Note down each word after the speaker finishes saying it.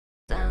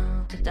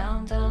Good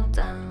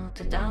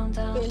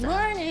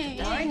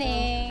morning.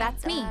 Morning.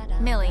 That's me,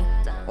 Millie.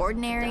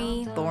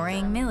 Ordinary,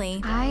 boring Millie.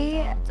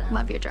 I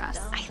love your dress.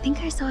 I think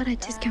I saw it at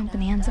Discount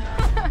Bonanza.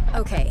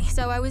 Okay,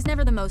 so I was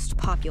never the most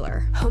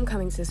popular.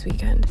 Homecoming's this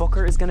weekend.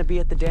 Booker is gonna be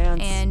at the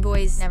dance. And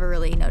boys never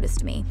really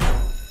noticed me.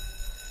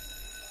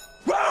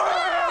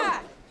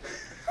 Wow!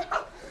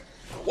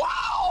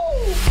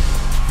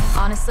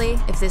 Honestly,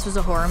 if this was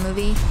a horror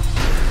movie,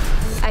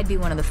 I'd be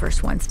one of the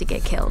first ones to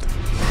get killed.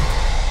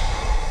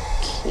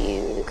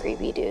 Cue the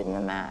creepy dude in the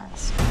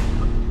mask.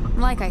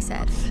 Like I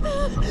said.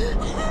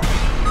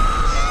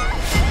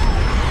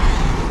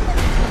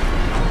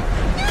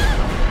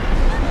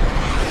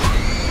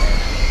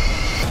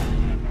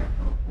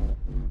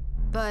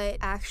 But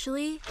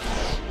actually,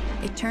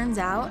 it turns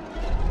out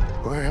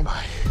Where am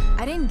I?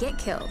 I didn't get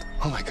killed.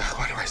 Oh my God,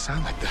 why do I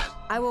sound like that?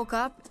 I woke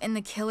up in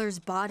the killer's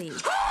body.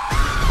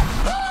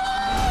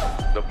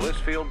 The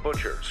Blissfield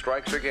Butcher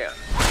strikes again.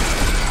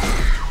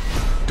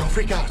 Don't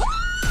freak out.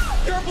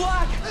 You're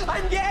black!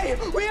 I'm gay!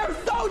 We are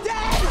so dead!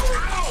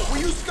 Ow!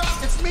 Will you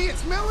stop? It's me,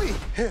 it's Millie.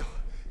 Hail,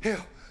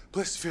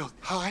 Blissfield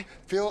High,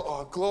 feel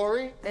our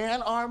glory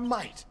and our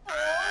might.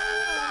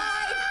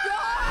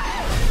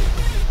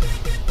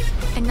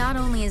 And not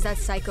only is that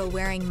psycho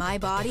wearing my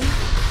body,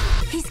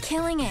 he's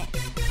killing it.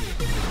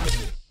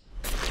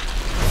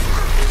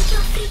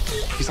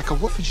 He's like a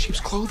wolf in sheep's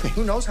clothing.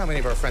 Who knows how many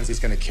of our friends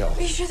he's gonna kill?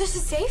 Are you sure this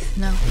is safe?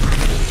 No.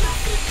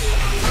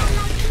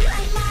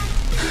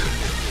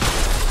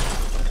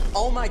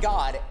 Oh my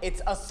God,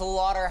 it's a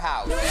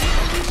slaughterhouse.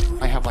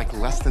 I have like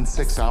less than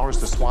 6 hours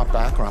to swap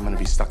back or I'm gonna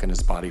be stuck in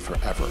his body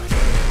forever.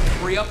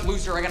 Hurry up,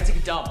 loser, I gotta take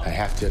a dump. I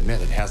have to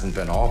admit, it hasn't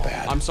been all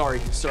bad. I'm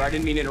sorry, sir, I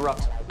didn't mean to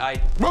interrupt.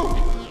 Move!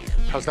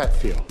 How's that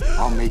feel?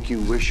 I'll make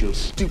you wish your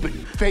stupid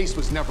face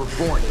was never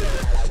born.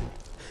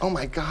 Oh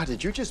my God,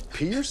 did you just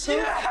pee yourself?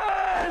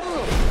 Yes!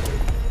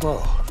 Whoa,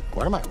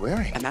 what am I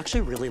wearing? I'm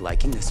actually really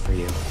liking this for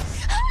you.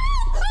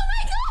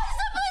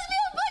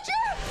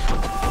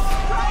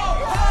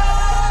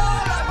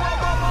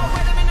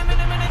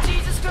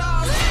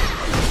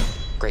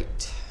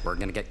 Great. We're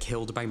gonna get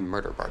killed by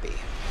Murder Barbie.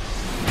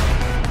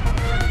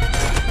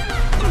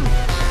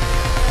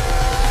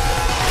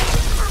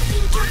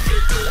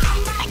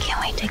 I can't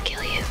wait to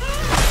kill you.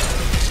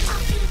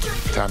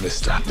 Time to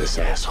stop this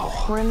asshole.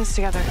 We're in this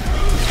together.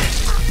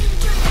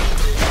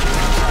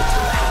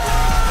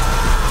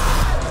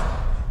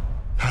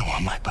 I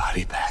want my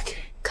body back.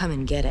 Come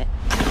and get it.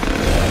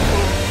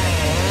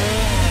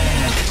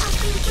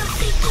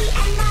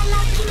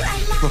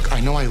 Look,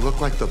 I know I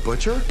look like the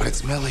butcher, but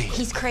it's Millie.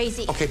 He's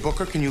crazy. Okay,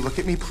 Booker, can you look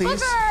at me,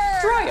 please?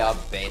 Dry up,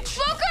 bitch.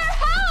 Booker,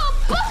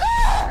 help!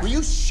 Booker! Will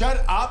you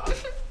shut up?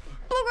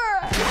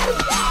 Booker!